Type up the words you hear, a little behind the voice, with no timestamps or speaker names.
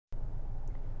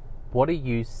What are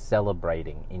you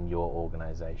celebrating in your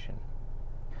organization?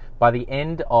 By the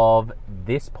end of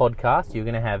this podcast, you're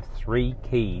going to have 3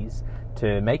 keys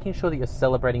to making sure that you're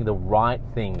celebrating the right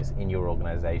things in your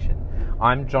organization.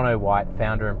 I'm Jono White,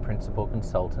 founder and principal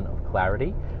consultant of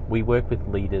Clarity. We work with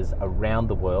leaders around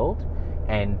the world,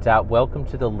 and welcome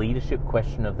to the Leadership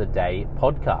Question of the Day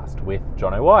podcast with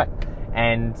Jono White.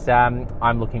 And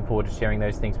I'm looking forward to sharing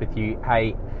those things with you.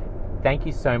 Hey, thank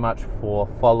you so much for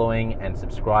following and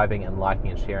subscribing and liking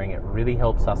and sharing. It really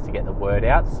helps us to get the word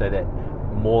out so that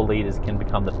more leaders can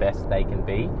become the best they can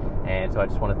be. And so I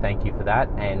just want to thank you for that,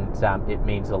 and it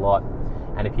means a lot.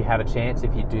 And if you have a chance,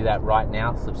 if you do that right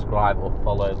now, subscribe or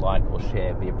follow, like or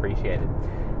share, be appreciated.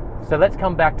 So let's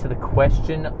come back to the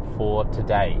question for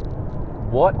today.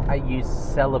 What are you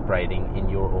celebrating in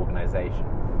your organization?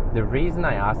 The reason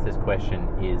I ask this question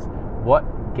is what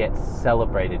gets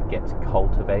celebrated gets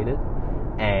cultivated,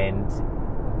 and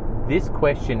this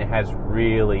question has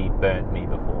really burnt me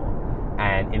before,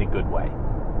 and in a good way.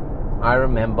 I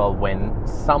remember when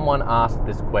someone asked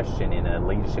this question in a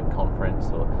leadership conference,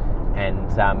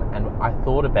 and I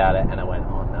thought about it and I went,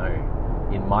 oh no.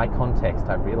 In my context,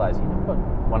 I realized, you know what,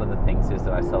 one of the things is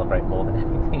that I celebrate more than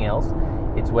anything else.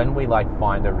 It's when we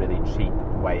find a really cheap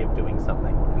way of doing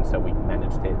something, and so we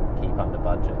manage to keep under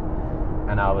budget.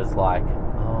 And I was like,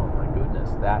 oh my goodness,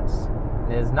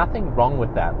 there's nothing wrong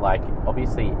with that.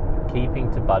 Obviously, keeping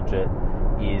to budget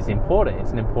is important.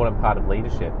 It's an important part of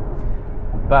leadership.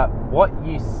 But what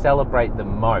you celebrate the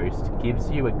most gives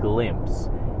you a glimpse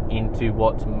into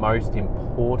what's most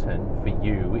important for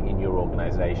you in your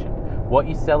organization. What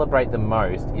you celebrate the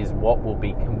most is what will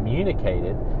be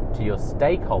communicated to your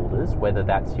stakeholders, whether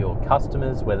that's your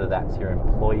customers, whether that's your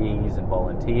employees and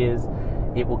volunteers.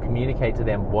 It will communicate to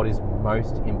them what is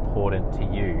most important to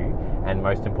you and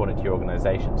most important to your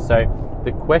organization. So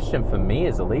the question for me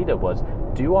as a leader was,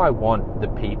 do I want the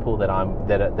people that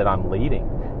I'm leading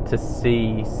to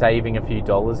see saving a few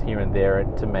dollars here and there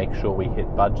to make sure we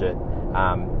hit budget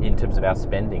in terms of our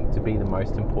spending to be the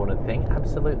most important thing?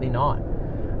 Absolutely not.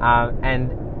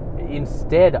 And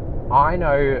instead, I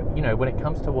know, when it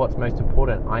comes to what's most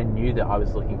important, I knew that I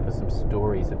was looking for some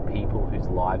stories of people whose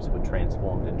lives were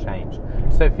transformed and changed.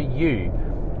 So for you,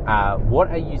 what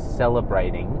are you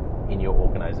celebrating in your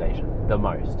organization the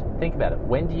most? Think about it.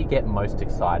 When do you get most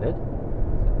excited?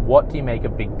 What do you make a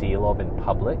big deal of in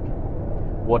public?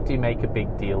 What do you make a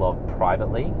big deal of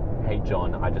privately? Hey,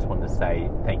 John, I just wanted to say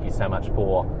thank you so much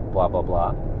for blah, blah,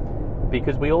 blah.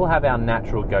 Because we all have our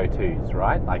natural go-tos,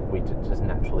 right? We just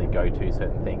naturally go to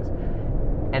certain things.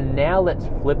 And now let's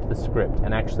flip the script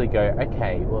and actually go,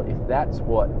 okay, well, if that's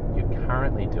what you're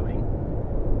currently doing,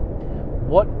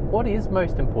 what is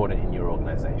most important in your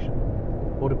organization?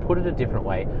 Or to put it a different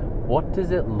way, what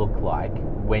does it look like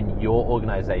when your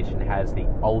organization has the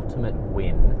ultimate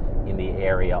win in the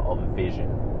area of vision?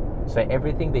 So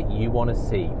everything that you want to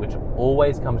see, which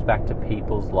always comes back to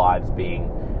people's lives being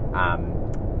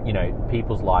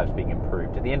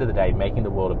improved. At the end of the day, making the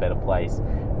world a better place,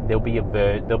 there'll be a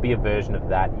version of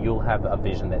that. You'll have a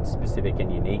vision that's specific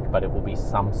and unique, but it will be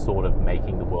some sort of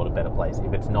making the world a better place.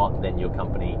 If it's not, then your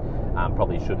company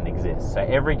probably shouldn't exist. So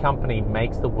every company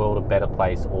makes the world a better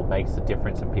place or makes a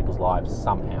difference in people's lives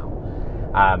somehow.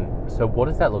 So what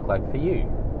does that look like for you?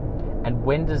 And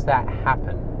when does that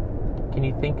happen? Can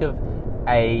you think of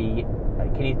a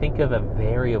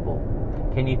variable?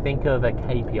 Can you think of a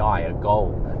KPI, a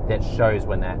goal that shows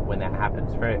when that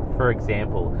happens? For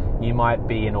example, you might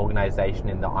be an organization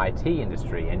in the IT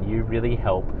industry and you really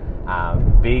help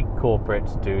big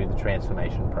corporates do the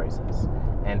transformation process.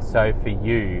 And so for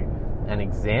you, an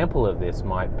example of this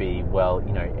might be,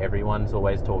 everyone's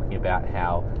always talking about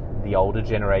how the older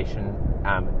generation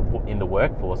in the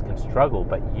workforce can struggle,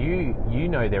 but you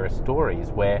know there are stories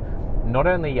where not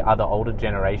only are the older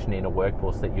generation in a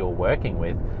workforce that you're working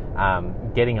with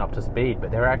getting up to speed,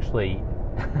 but they're actually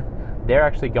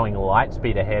going light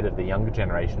speed ahead of the younger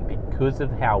generation because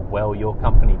of how well your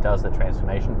company does the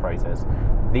transformation process.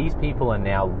 These people are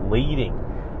now leading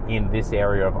in this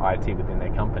area of IT within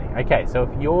their company. Okay, so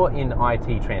if you're in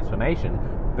IT transformation,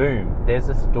 boom, there's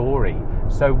a story.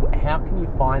 So how can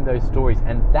you find those stories?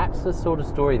 And that's the sort of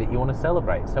story that you want to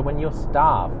celebrate. So when your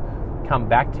staff come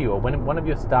back to you, or when one of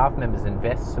your staff members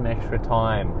invests some extra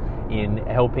time in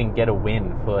helping get a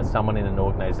win for someone in an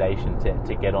organization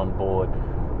to get on board,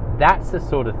 that's the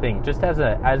sort of thing, just as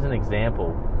an example,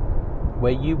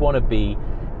 where you want to be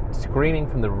screaming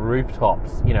from the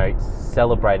rooftops,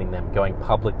 celebrating them, going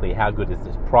publicly, how good is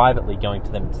this? Privately going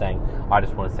to them and saying, I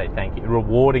just want to say thank you,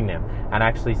 rewarding them, and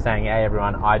actually saying, hey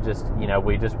everyone,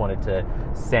 we just wanted to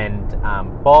send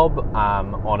Bob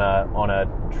on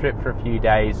a trip for a few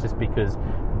days just because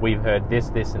we've heard this,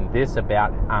 and this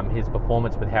about his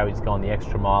performance with how he's gone the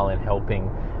extra mile in helping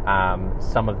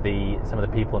some of the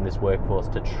people in this workforce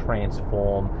to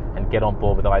transform and get on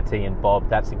board with IT. And Bob,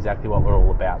 that's exactly what we're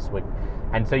all about.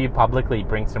 So you publicly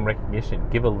bring some recognition,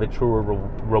 give a literal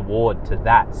reward to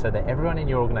that, so that everyone in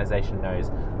your organization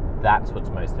knows that's what's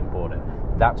most important.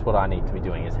 That's what I need to be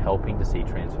doing, is helping to see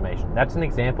transformation. That's an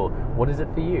example. What is it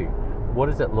for you? What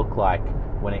does it look like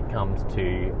when it comes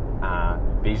to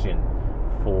vision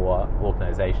for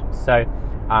organizations? So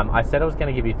I said I was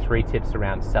going to give you 3 tips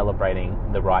around celebrating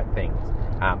the right things.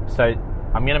 So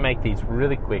I'm going to make these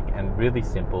really quick and really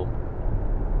simple.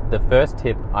 The first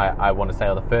tip I want to say,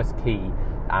 or the first key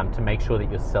to make sure that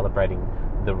you're celebrating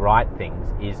the right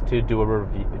things, is to do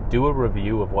a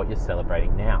review of what you're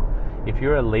celebrating now. If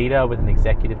you're a leader with an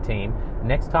executive team,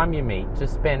 next time you meet,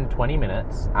 just spend 20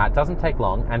 minutes, it doesn't take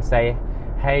long, and say,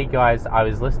 hey guys, I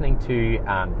was listening to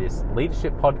this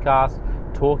leadership podcast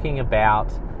talking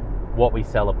about what we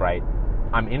celebrate.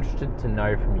 I'm interested to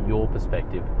know from your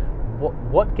perspective,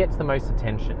 what gets the most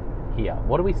attention here?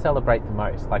 What do we celebrate the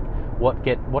most? Like, what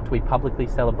do we publicly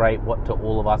celebrate? What do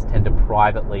all of us tend to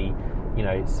privately,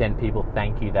 send people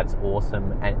thank you, that's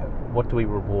awesome, and what do we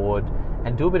reward?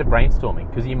 And do a bit of brainstorming,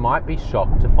 because you might be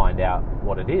shocked to find out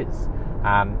what it is.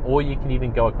 Or you can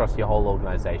even go across your whole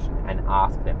organization and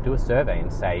ask them, do a survey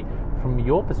and say, from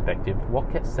your perspective,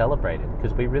 what gets celebrated?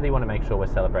 Because we really want to make sure we're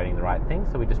celebrating the right thing.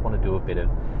 So we just want to do a bit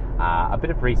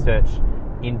of research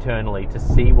internally to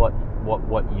see what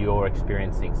you're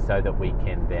experiencing, so that we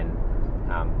can then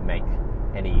make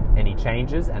any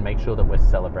changes and make sure that we're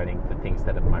celebrating the things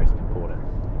that are most important.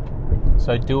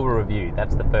 So do a review.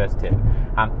 That's the first tip.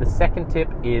 The second tip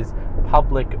is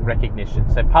public recognition.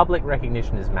 So public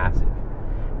recognition is massive,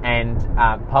 and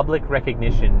public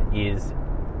recognition is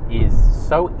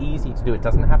so easy to do. It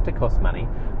doesn't have to cost money.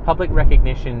 Public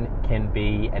recognition can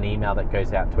be an email that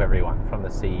goes out to everyone, from the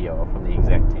CEO or from the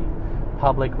exec team.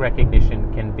 Public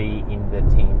recognition can be in the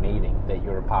team meeting that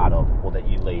you're a part of or that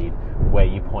you lead, where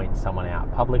you point someone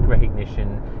out. Public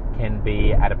recognition can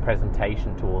be at a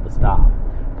presentation to all the staff.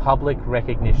 Public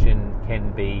recognition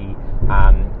can be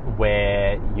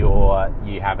where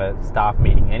you have a staff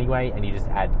meeting anyway, and you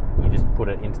just put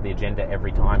it into the agenda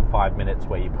every time, 5 minutes,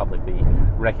 where you publicly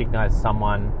recognize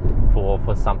someone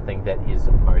for something that is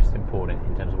most important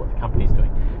in terms of what the company's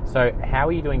doing. So how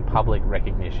are you doing public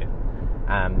recognition?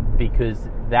 Because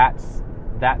that's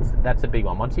a big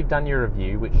one. Once you've done your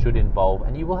review, which should involve,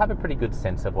 and you will have a pretty good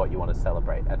sense of what you want to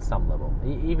celebrate at some level.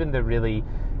 Even the really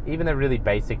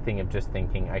basic thing of just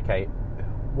thinking, okay,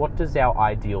 what does our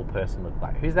ideal person look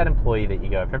like? Who's that employee that you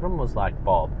go, if everyone was like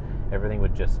Bob, everything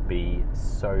would just be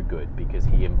so good because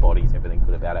he embodies everything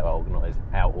good about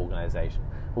our organization.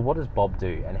 Well, what does Bob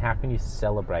do, and how can you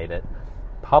celebrate it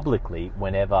publicly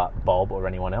whenever Bob or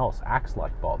anyone else acts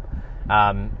like Bob?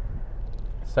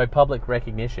 So public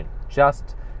recognition,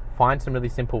 just find some really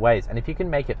simple ways, and if you can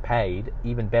make it paid,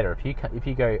 even better. If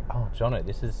you go, oh Jono,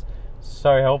 this is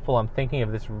so helpful, I'm thinking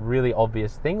of this really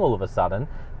obvious thing all of a sudden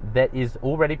that is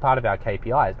already part of our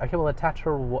KPIs. Okay, well, attach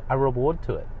a reward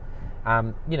to it.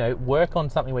 Work on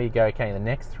something where you go, okay, in the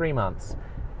next 3 months,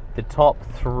 the top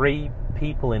 3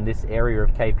 people in this area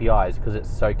of KPIs, because it's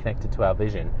so connected to our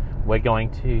vision, we're going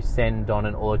to send on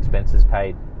an all expenses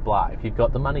paid blah. If you've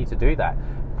got the money to do that,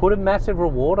 put a massive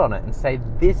reward on it and say,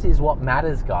 this is what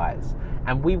matters, guys.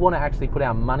 And we want to actually put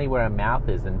our money where our mouth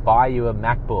is and buy you a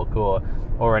MacBook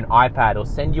or an iPad, or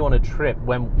send you on a trip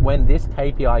when this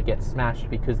KPI gets smashed,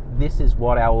 because this is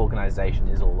what our organization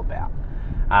is all about.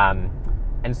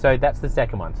 And so that's the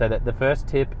second one. So that the first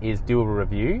tip is do a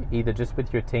review, either just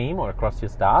with your team or across your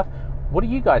staff. What do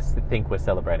you guys think we're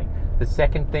celebrating? The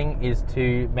second thing is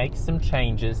to make some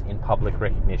changes in public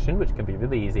recognition, which can be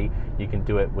really easy. You can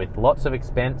do it with lots of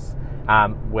expense,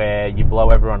 where you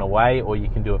blow everyone away, or you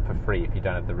can do it for free if you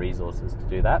don't have the resources to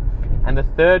do that. And the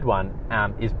third one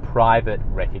is private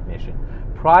recognition.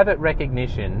 Private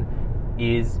recognition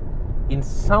is in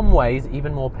some ways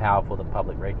even more powerful than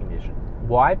public recognition.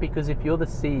 Why? Because if you're the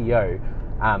CEO,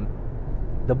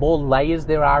 the more layers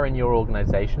there are in your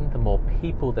organization, the more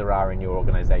people there are in your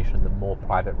organization, the more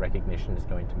private recognition is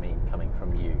going to mean coming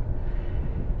from you.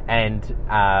 And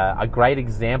a great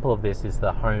example of this is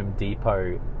the Home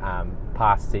Depot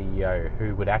past CEO,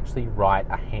 who would actually write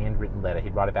a handwritten letter.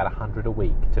 He'd write about 100 a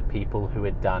week to people who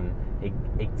had done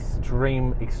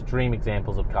extreme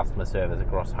examples of customer service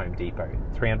across Home Depot,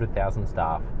 300,000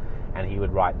 staff, and he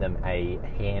would write them a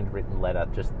handwritten letter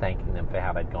just thanking them for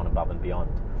how they'd gone above and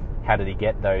beyond. How did he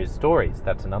get those stories?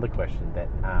 That's another question that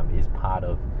is part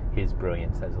of his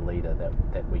brilliance as a leader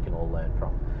that we can all learn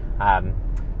from.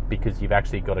 Because you've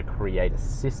actually got to create a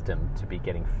system to be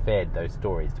getting fed those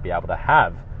stories, to be able to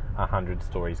have 100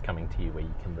 stories coming to you where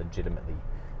you can legitimately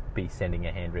be sending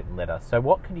a handwritten letter. So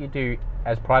what can you do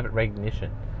as private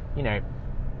recognition? You know,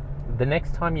 the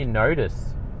next time you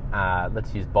notice,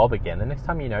 let's use Bob again, the next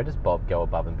time you notice Bob go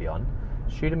above and beyond,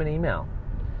 shoot him an email.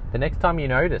 The next time you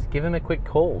notice, give him a quick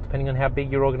call, depending on how big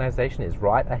your organization is.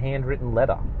 Write a handwritten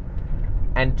letter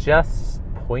and just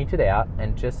point it out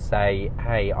and just say,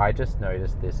 hey, I just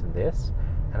noticed this and this,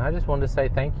 and I just wanted to say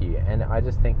thank you, and I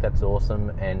just think that's awesome,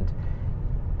 and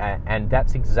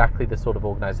that's exactly the sort of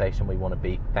organization we want to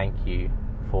be. Thank you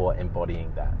for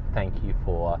embodying that. Thank you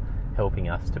for helping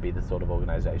us to be the sort of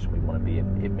organization we want to be.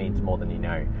 It means more than you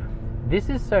know. This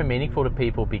is so meaningful to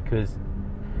people because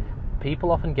people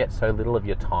often get so little of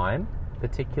your time,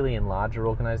 particularly in larger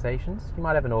organizations. You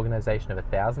might have an organization of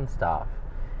 1,000 staff,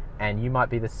 and you might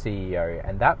be the CEO,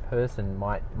 and that person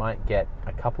might get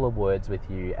a couple of words with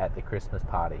you at the Christmas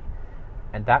party,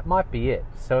 and that might be it.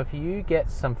 So if you get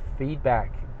some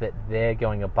feedback that they're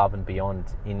going above and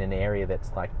beyond in an area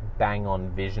that's like bang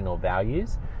on vision or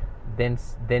values, then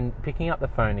picking up the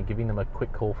phone and giving them a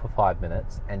quick call for 5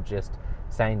 minutes and just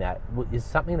saying that is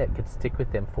something that could stick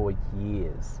with them for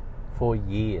years.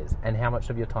 And how much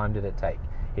of your time did it take?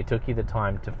 It took you the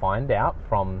time to find out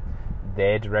from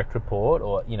their direct report,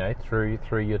 or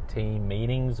through your team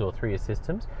meetings or through your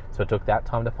systems. So it took that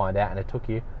time to find out, and it took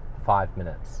you 5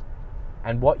 minutes.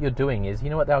 And what you're doing is, you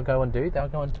know what they'll go and do? They'll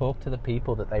go and talk to the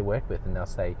people that they work with, and they'll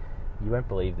say, you won't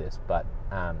believe this, but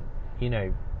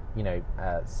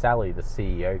Sally, the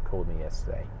CEO, called me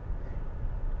yesterday.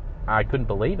 I couldn't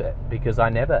believe it because I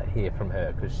never hear from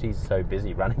her because she's so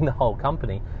busy running the whole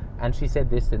company, and she said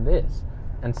this and this.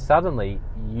 And suddenly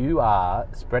you are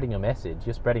spreading a message,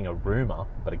 you're spreading a rumor,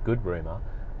 but a good rumor,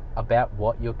 about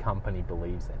what your company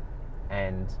believes in.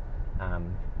 And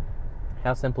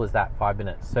how simple is that? 5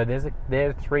 minutes. So there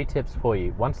are 3 tips for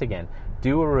you. Once again,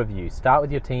 do a review. Start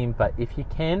with your team, but if you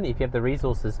have the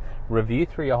resources, review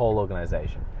through your whole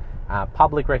organization.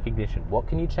 Public recognition. What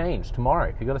can you change tomorrow?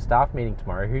 If you've got a staff meeting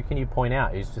tomorrow, who can you point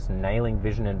out who's just nailing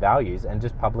vision and values, and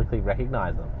just publicly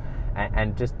recognize them?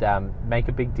 And just make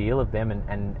a big deal of them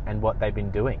and what they've been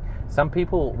doing. Some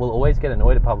people will always get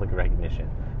annoyed at public recognition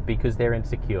because they're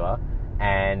insecure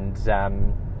and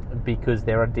because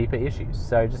there are deeper issues.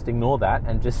 So just ignore that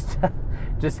and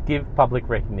just give public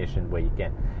recognition where you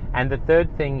can. And the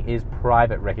third thing is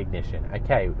private recognition.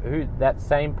 Okay, that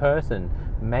same person,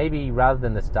 maybe rather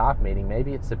than the staff meeting,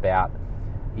 maybe it's about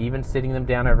even sitting them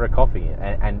down over a coffee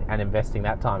and investing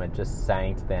that time and just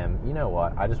saying to them, you know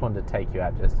what, I just wanted to take you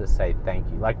out just to say thank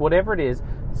you. Like whatever it is,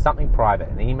 something private.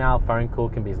 An email, phone call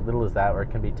can be as little as that, or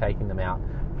it can be taking them out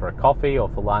for a coffee or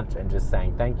for lunch and just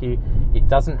saying thank you. It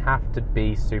doesn't have to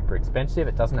be super expensive.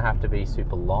 It doesn't have to be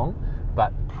super long,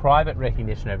 but private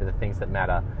recognition over the things that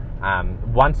matter.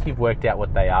 Once you've worked out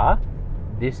what they are,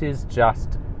 this is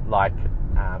just like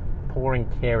pouring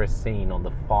kerosene on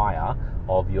the fire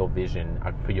of your vision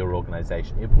for your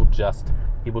organization. It will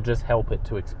just help it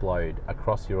to explode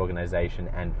across your organization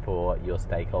and for your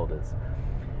stakeholders.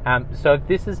 So if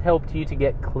this has helped you to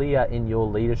get clear in your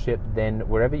leadership, then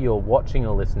wherever you're watching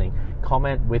or listening,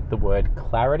 comment with the word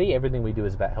clarity. Everything we do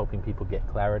is about helping people get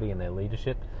clarity in their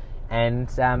leadership. And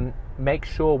make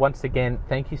sure, once again,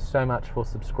 thank you so much for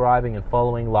subscribing and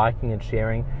following, liking and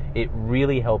sharing. It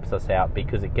really helps us out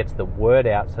because it gets the word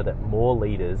out so that more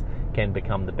leaders can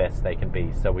become the best they can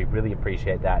be. So we really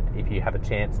appreciate that. If you have a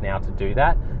chance now to do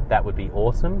that, that would be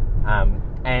awesome.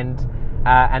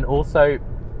 And also,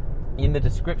 in the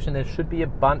description, there should be a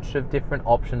bunch of different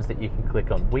options that you can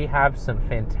click on. We have some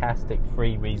fantastic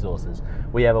free resources.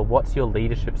 We have a What's Your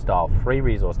Leadership Style free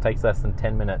resource, takes less than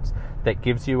 10 minutes, that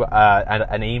gives you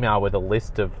an email with a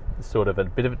list of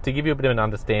to give you a bit of an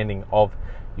understanding of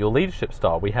your leadership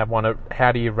style. We have one of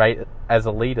how do you rate as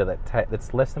a leader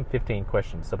that's less than 15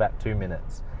 questions, so about 2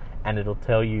 minutes, and it'll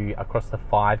tell you across the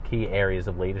 5 key areas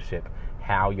of leadership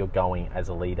how you're going as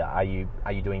a leader. Are you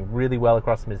doing really well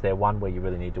across them? Is there one where you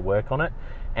really need to work on it?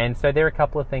 And so there are a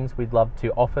couple of things we'd love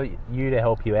to offer you to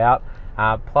help you out.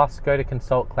 Plus, go to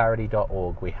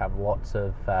consultclarity.org. We have lots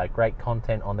of great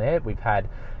content on there. We've had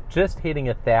just hitting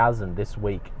 1,000 this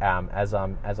week. As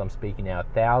I'm speaking now,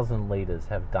 1,000 leaders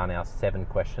have done our 7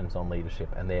 questions on leadership,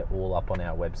 and they're all up on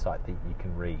our website that you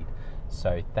can read.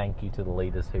 So thank you to the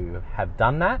leaders who have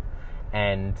done that.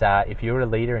 And if you're a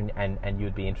leader and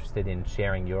you'd be interested in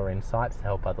sharing your insights to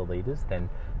help other leaders, then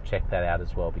check that out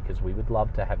as well, because we would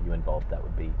love to have you involved. That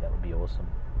would be awesome.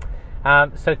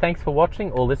 So thanks for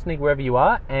watching or listening wherever you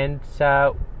are, and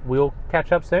we'll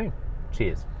catch up soon.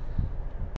 Cheers.